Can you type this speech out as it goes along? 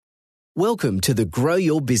Welcome to the Grow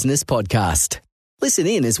Your Business podcast. Listen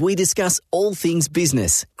in as we discuss all things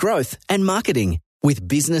business, growth and marketing with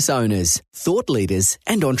business owners, thought leaders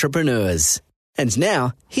and entrepreneurs. And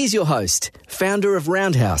now, here's your host, founder of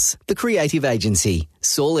Roundhouse, the creative agency,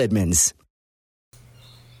 Saul Edmonds.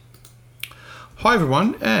 Hi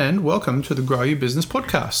everyone and welcome to the Grow Your Business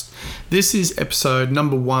podcast. This is episode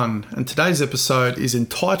number 1 and today's episode is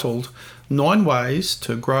entitled 9 Ways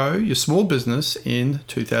to Grow Your Small Business in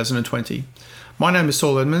 2020. My name is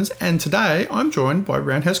Saul Edmonds and today I'm joined by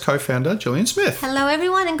Roundhouse co-founder Gillian Smith. Hello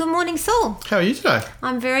everyone and good morning, Saul. How are you today?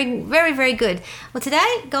 I'm very good. Well,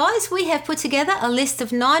 today, guys, we have put together a list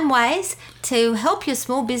of 9 ways to help your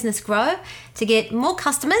small business grow, to get more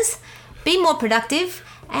customers, be more productive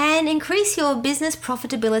and increase your business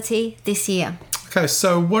profitability this year. Okay,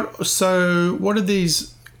 so what are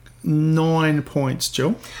these 9 points,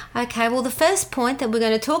 Jill? Okay, well, the first point that we're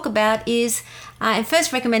going to talk about is, and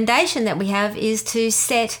first recommendation that we have is to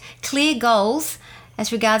set clear goals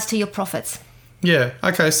as regards to your profits. Yeah.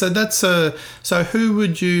 Okay. So that's so who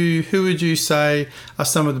would you say are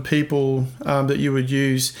some of the people that you would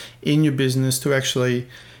use in your business to actually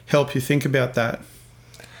help you think about that?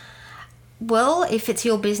 Well, if it's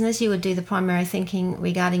your business, you would do the primary thinking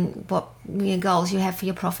regarding what your goals you have for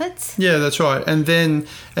your profits. Yeah, that's right. And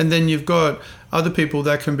then you've got other people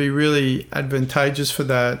that can be really advantageous for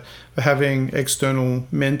that, for having external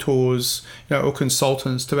mentors, or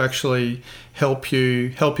consultants to actually help you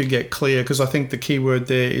get clear. Because I think the key word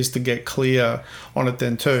there is to get clear on it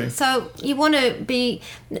then too. So you want to be,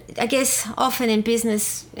 I guess, often in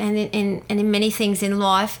business and in many things in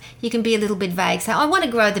life, you can be a little bit vague. So I want to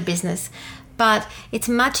grow the business. But it's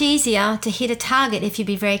much easier to hit a target if you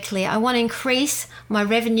be very clear. I want to increase my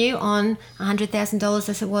revenue on $100,000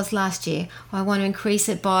 as it was last year. I want to increase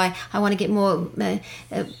it by, I want to get more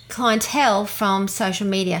clientele from social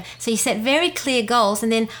media. So you set very clear goals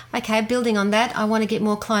and then, okay, building on that, I want to get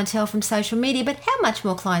more clientele from social media, but how much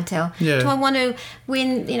more clientele? Yeah. Do I want to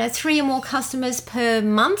win, 3 or more customers per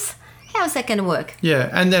month? How is that going to work? Yeah,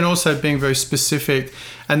 and then also being very specific,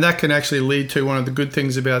 and that can actually lead to one of the good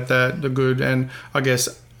things about that, the good and I guess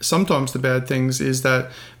sometimes the bad things is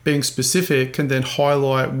that being specific can then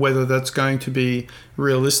highlight whether that's going to be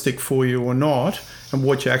realistic for you or not and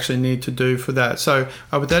what you actually need to do for that. So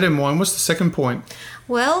with that in mind, what's the second point?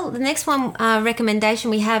 Well, the next one recommendation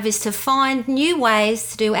we have is to find new ways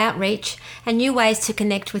to do outreach and new ways to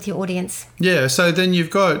connect with your audience. Yeah, so then you've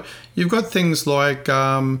got things like,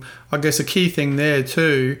 I guess a key thing there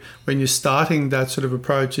too, when you're starting that sort of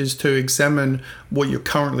approach is to examine what you're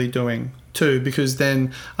currently doing too, because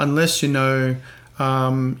then unless you've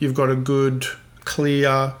got a good,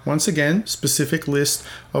 clear, once again, specific list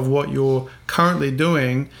of what you're currently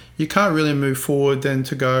doing, you can't really move forward then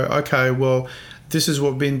to go, okay, well, this is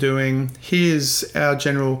what we've been doing. Here's our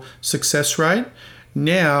general success rate.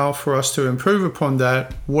 Now, for us to improve upon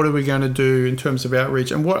that, what are we going to do in terms of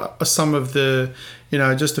outreach? And what are some of the,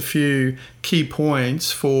 just a few key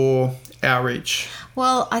points for outreach?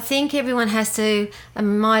 Well, I think everyone has to,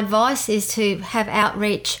 my advice is to have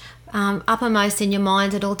outreach uppermost in your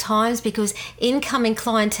mind at all times, because incoming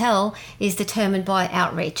clientele is determined by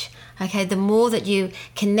outreach. Okay, the more that you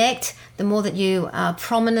connect, the more that you are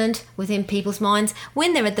prominent within people's minds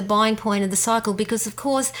when they're at the buying point of the cycle, because of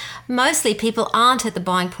course, mostly people aren't at the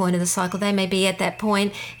buying point of the cycle. They may be at that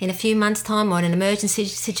point in a few months' time or in an emergency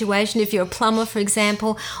situation, if you're a plumber, for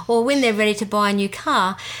example, or when they're ready to buy a new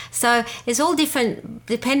car. So it's all different,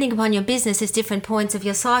 depending upon your business, it's different points of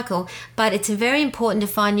your cycle, but it's very important to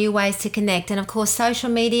find new ways to connect. And of course, social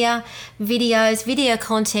media, videos, video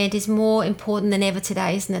content is more important than ever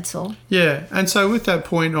today, isn't it, Saul? Yeah, and so with that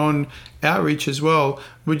point on outreach as well,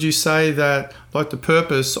 would you say that like the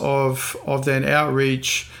purpose of then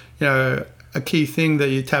outreach, a key thing that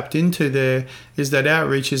you tapped into there is that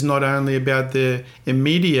outreach is not only about the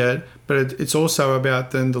immediate, but it's also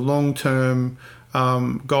about then the long-term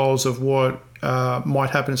goals of what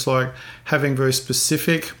might happen. It's like having very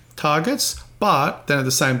specific targets, but then at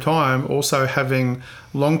the same time also having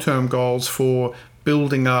long-term goals for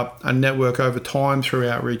building up a network over time through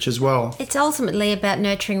outreach as well. It's ultimately about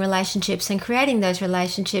nurturing relationships and creating those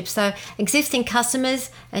relationships. So existing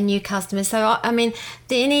customers and new customers. So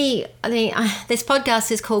this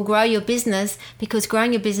podcast is called Grow Your Business because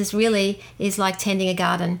growing your business really is like tending a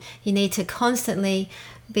garden. You need to constantly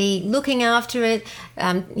be looking after it,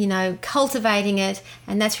 cultivating it,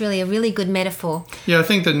 and that's really a really good metaphor. Yeah, I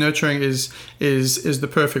think that nurturing is the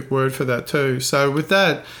perfect word for that too. So with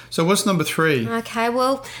that, what's number 3? Okay,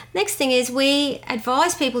 well, next thing is we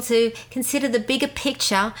advise people to consider the bigger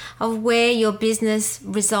picture of where your business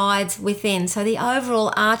resides within. So the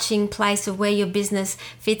overall arching place of where your business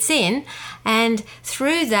fits in, and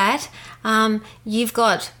through that, you've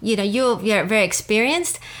got, you're very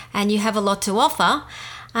experienced and you have a lot to offer.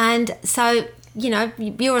 And so,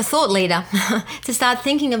 you're a thought leader to start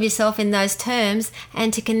thinking of yourself in those terms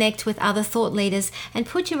and to connect with other thought leaders and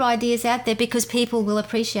put your ideas out there, because people will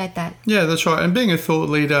appreciate that. Yeah, that's right. And being a thought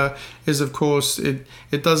leader is, of course, it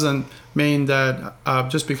doesn't mean that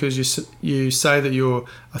just because you say that you're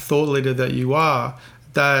a thought leader that you are,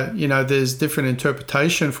 that there's different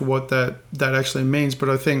interpretation for what that actually means. But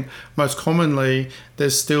I think most commonly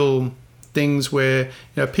there's still things where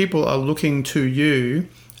people are looking to you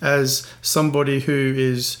as somebody who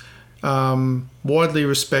is widely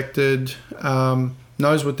respected,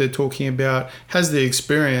 knows what they're talking about, has the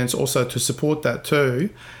experience also to support that too.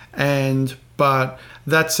 But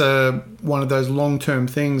that's one of those long-term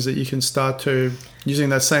things that you can start to, using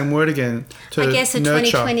that same word again, to I guess a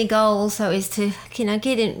nurture. 2020 goal also is to,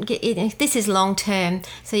 get in. This is long-term.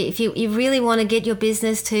 So if you really want to get your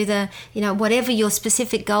business to the, whatever your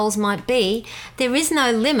specific goals might be, there is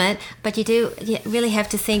no limit, but you really have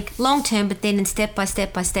to think long-term, but then in step by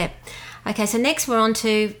step by step. Okay, so next we're on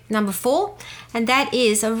to number 4, and that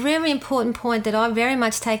is a very important point that I very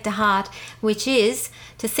much take to heart, which is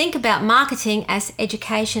to think about marketing as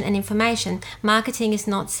education and information. Marketing is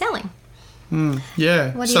not selling.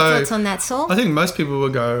 Yeah. What are your thoughts on that, Saul? I think most people will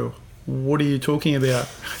go, what are you talking about?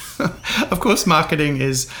 Of course, marketing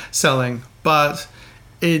is selling, but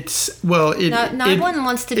no one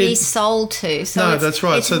wants to be sold to. So no, that's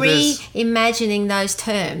right. It's reimagining those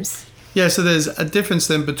terms. Yeah, so there's a difference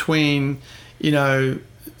then between,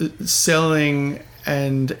 selling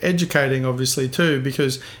and educating, obviously, too,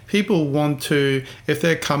 because people want to, if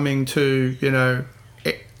they're coming to,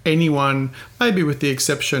 anyone, maybe with the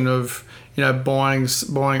exception of, buying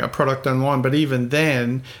a product online, but even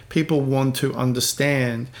then, people want to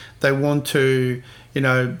understand. They want to,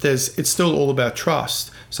 it's still all about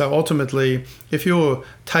trust. So ultimately, if you're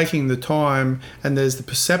taking the time and there's the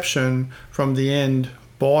perception from the end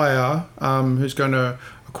buyer who's going to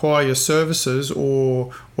acquire your services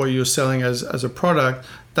or what you're selling as a product,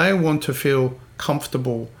 they want to feel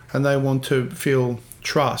comfortable and they want to feel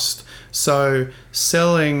trust. So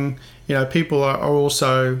selling, people are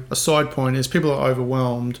also, a side point is people are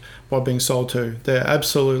overwhelmed by being sold to. They're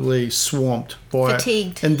absolutely swamped by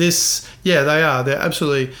fatigued. And they are. They're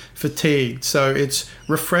absolutely fatigued. So it's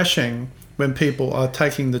refreshing when people are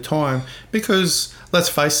taking the time, because let's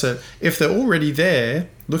face it, if they're already there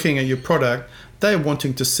looking at your product, they're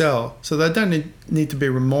wanting to sell. So they don't need to be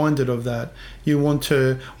reminded of that.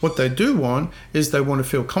 What they do want is they want to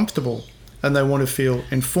feel comfortable and they want to feel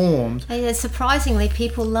informed. And surprisingly,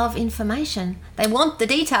 people love information. They want the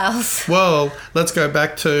details. Well, let's go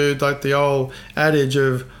back to the old adage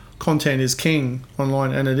of content is king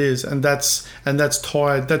online, and it is, and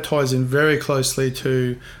that ties in very closely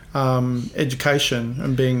to education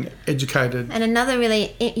and being educated. And another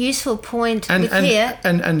really useful point and here,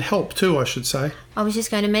 and help too, I should say. I was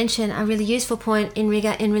just going to mention a really useful point in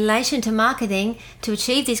relation to marketing to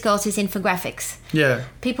achieve these goals is infographics. Yeah.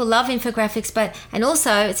 People love infographics, and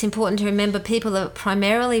also it's important to remember people are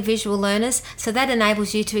primarily visual learners, so that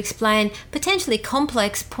enables you to explain potentially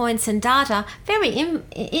complex points and data in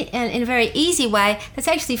a very easy way that's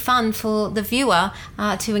actually fun for the viewer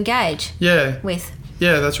to engage with.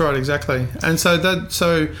 Yeah, that's right, exactly. And so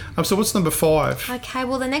what's number 5? Okay,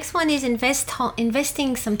 well, the next one is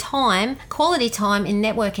investing some time, quality time in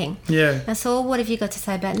networking. Yeah. Now, Saul, what have you got to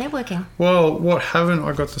say about networking? Well, what haven't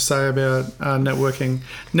I got to say about networking?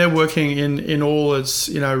 Networking in all its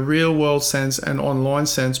real world sense and online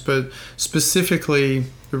sense, but specifically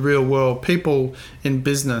the real world. People in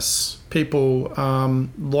business. People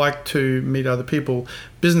like to meet other people.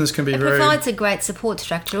 Business can be it provides a great support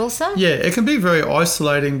structure also. Yeah, it can be very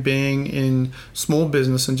isolating being in small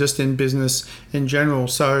business and just in business in general.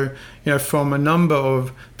 So, from a number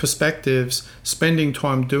of perspectives, spending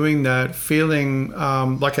time doing that, feeling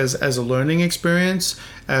like as a learning experience,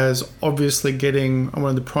 as obviously getting one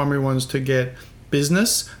of the primary ones to get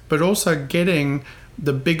business, but also getting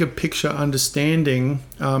the bigger picture understanding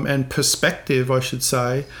and perspective, I should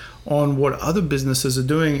say, on what other businesses are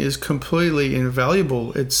doing is completely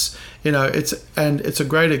invaluable. It's it's a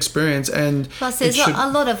great experience, and plus there's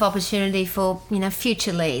a lot of opportunity for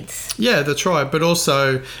future leads. Yeah, that's right. But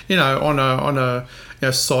also on a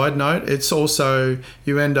side note, it's also,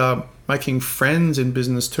 you end up making friends in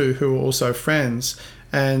business too who are also friends.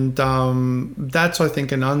 And that's, I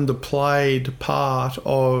think, an underplayed part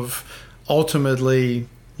of ultimately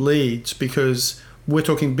leads, because we're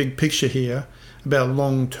talking big picture here about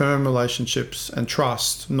long-term relationships and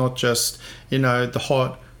trust, not just, the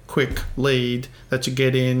hot, quick lead that you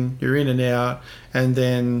get in, you're in and out, and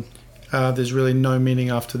then there's really no meaning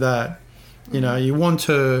after that. You want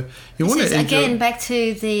to again back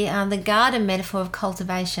to the garden metaphor of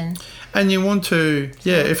cultivation. And you want to,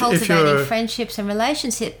 if you're friendships and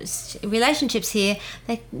relationships here,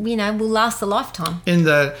 they will last a lifetime. In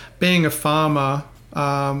that, being a farmer,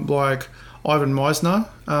 like Ivan Meisner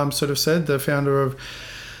sort of said, the founder of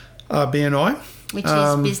BNI, which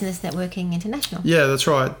is Business Networking International. Yeah, that's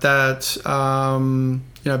right. That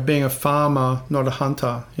being a farmer, not a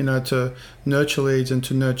hunter. To nurture leads and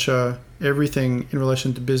to nurture everything in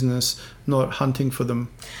relation to business, not hunting for them.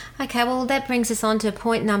 Okay, well, that brings us on to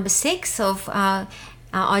point number 6 of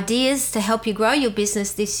ideas to help you grow your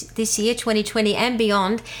business this year, 2020 and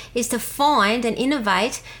beyond, is to find and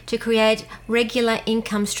innovate to create regular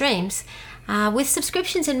income streams with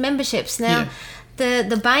subscriptions and memberships. Now,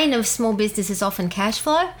 the bane of small business is often cash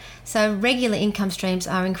flow, so regular income streams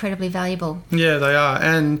are incredibly valuable. Yeah, they are.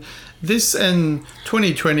 And this in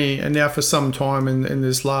 2020, and now for some time in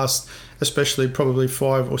this last, especially probably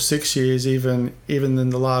 5 or 6 years, even in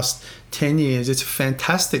the last 10 years, it's a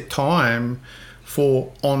fantastic time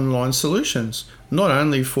for online solutions. Not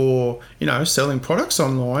only for, selling products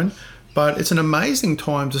online, but it's an amazing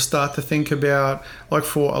time to start to think about, like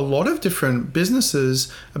for a lot of different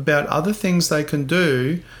businesses, about other things they can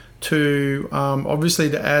do to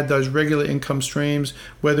obviously to add those regular income streams,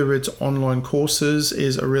 whether it's online courses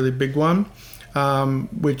is a really big one.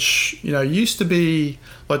 Which used to be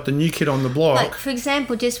like the new kid on the block. Like, for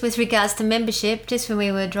example, just with regards to membership, just when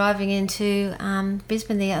we were driving into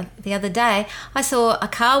Brisbane the other day, I saw a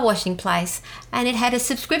car washing place and it had a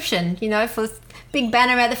subscription, for big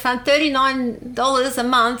banner at the front, $39 a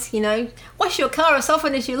month, wash your car as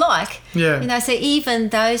often as you like. Yeah. So even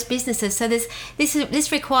those businesses. So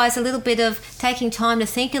this requires a little bit of taking time to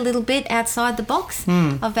think a little bit outside the box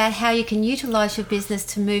about how you can utilise your business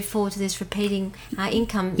to move forward to this repeating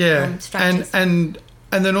income structures.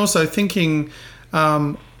 And then also thinking,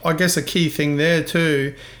 I guess a key thing there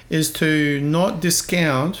too is to not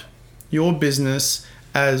discount your business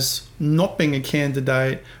as not being a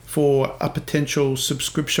candidate for a potential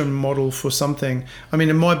subscription model for something. I mean,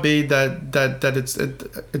 it might be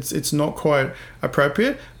that it's not quite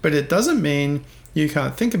appropriate, but it doesn't mean you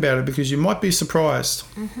can't think about it, because you might be surprised.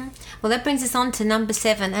 Mm-hmm. Well, that brings us on to number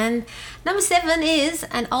 7. And number 7 is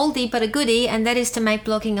an oldie but a goodie, and that is to make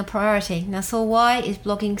blogging a priority. Now, so why is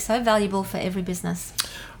blogging so valuable for every business?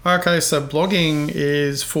 Okay, so blogging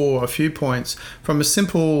is for a few points. From a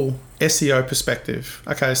simple SEO perspective.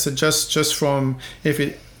 Okay, so just from, if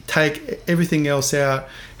you take everything else out,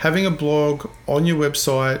 having a blog on your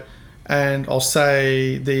website, and I'll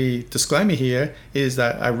say the disclaimer here is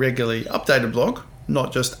that a regularly updated blog,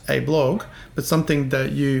 not just a blog, but something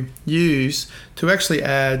that you use to actually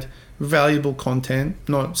add valuable content,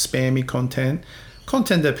 not spammy content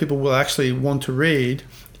that people will actually want to read,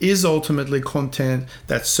 is ultimately content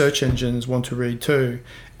that search engines want to read too.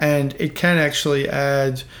 And it can actually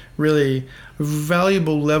add really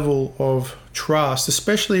valuable level of trust,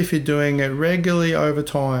 especially if you're doing it regularly over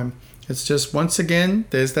time. It's just, once again,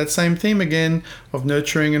 there's that same theme again of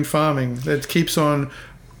nurturing and farming that keeps on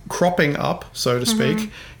cropping up, so to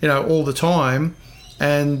speak, all the time.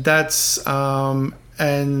 And that's,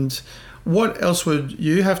 and what else would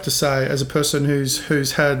you have to say as a person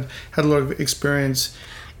who's had a lot of experience?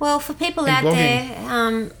 Well, for people out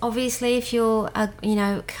there, obviously, if you're,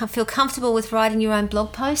 feel comfortable with writing your own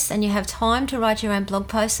blog posts and you have time to write your own blog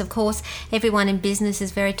posts, of course, everyone in business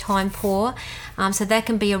is very time poor, so that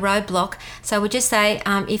can be a roadblock. So I would just say,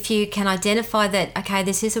 if you can identify that, okay,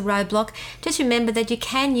 this is a roadblock, just remember that you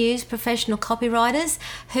can use professional copywriters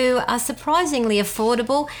who are surprisingly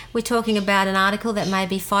affordable. We're talking about an article that may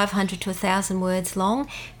be 500 to 1,000 words long.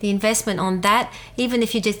 The investment on that, even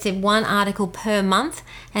if you just did one article per month,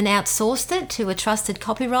 and outsourced it to a trusted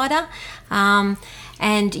copywriter,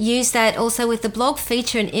 and use that also with the blog,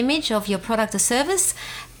 feature an image of your product or service.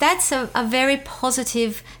 That's a very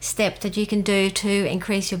positive step that you can do to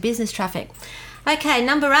increase your business traffic. Okay,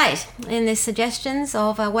 number 8 in the suggestions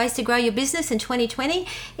of ways to grow your business in 2020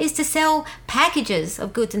 is to sell packages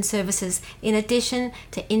of goods and services in addition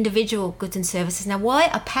to individual goods and services. Now, why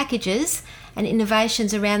are packages and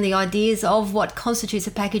innovations around the ideas of what constitutes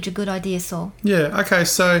a package a good idea, Saul? Yeah, okay,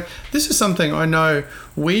 so this is something I know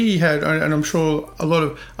we had, and I'm sure a lot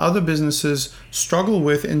of other businesses struggle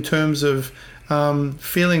with in terms of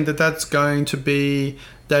feeling that that's going to be,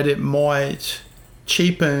 that it might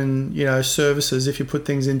cheapen, services if you put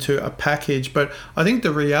things into a package. But I think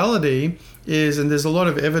the reality is, and there's a lot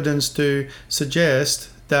of evidence to suggest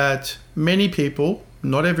that many people,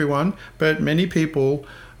 not everyone, but many people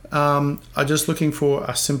are just looking for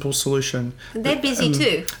a simple solution. They're busy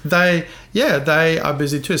too. They are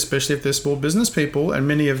busy too, especially if they're small business people, and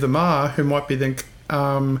many of them are, who might be then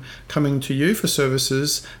coming to you for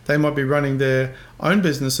services. They might be running their own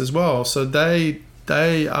business as well. So they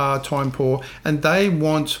are time poor, and they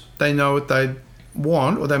know what they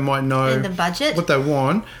want, or they might know and the budget, what they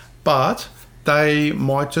want, but they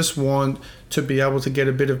might just want to be able to get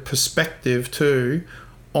a bit of perspective too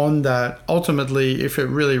on that. Ultimately, if it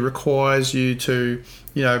really requires you to,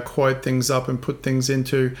 quote things up and put things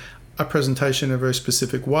into a presentation in a very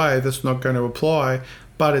specific way, that's not going to apply.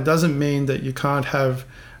 But it doesn't mean that you can't have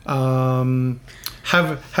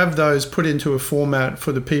those put into a format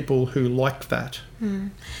for the people who like that.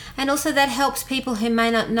 And also that helps people who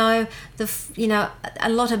may not know a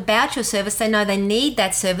lot about your service. They know they need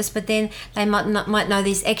that service, but then they might know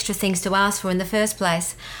these extra things to ask for in the first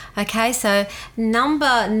place. Okay, so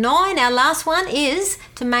number 9, our last one, is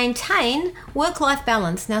to maintain work-life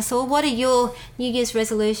balance. Now, Saul, what are your New Year's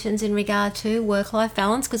resolutions in regard to work-life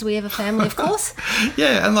balance? Because we have a family, of course.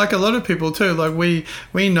 Yeah, and like a lot of people too. Like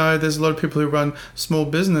we know there's a lot of people who run small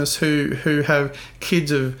business who have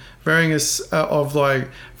kids of various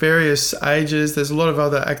ages. There's a lot of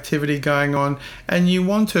other activity going on, and you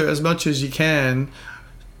want to, as much as you can.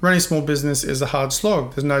 Running a small business is a hard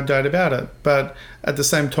slog, there's no doubt about it, but at the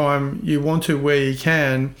same time you want to, where you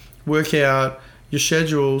can, work out your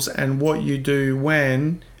schedules and what you do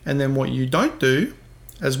when, and then what you don't do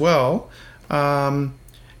as well. Having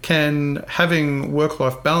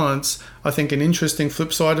work-life balance, I think an interesting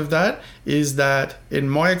flip side of that is that, in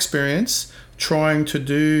my experience, trying to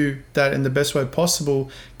do that in the best way possible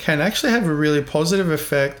can actually have a really positive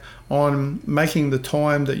effect on making the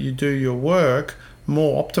time that you do your work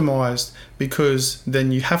more optimized, because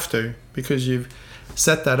then you have to, because you've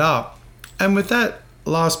set that up. And with that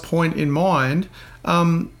last point in mind,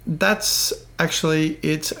 that's actually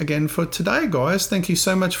it again for today, guys. Thank you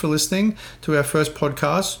so much for listening to our first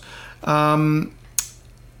podcast.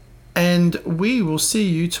 And we will see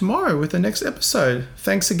you tomorrow with the next episode.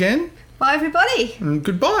 Thanks again. Bye, everybody. And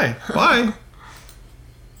goodbye. Bye.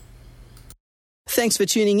 Thanks for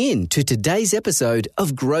tuning in to today's episode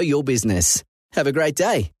of Grow Your Business. Have a great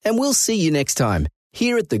day, and we'll see you next time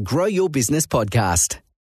here at the Grow Your Business podcast.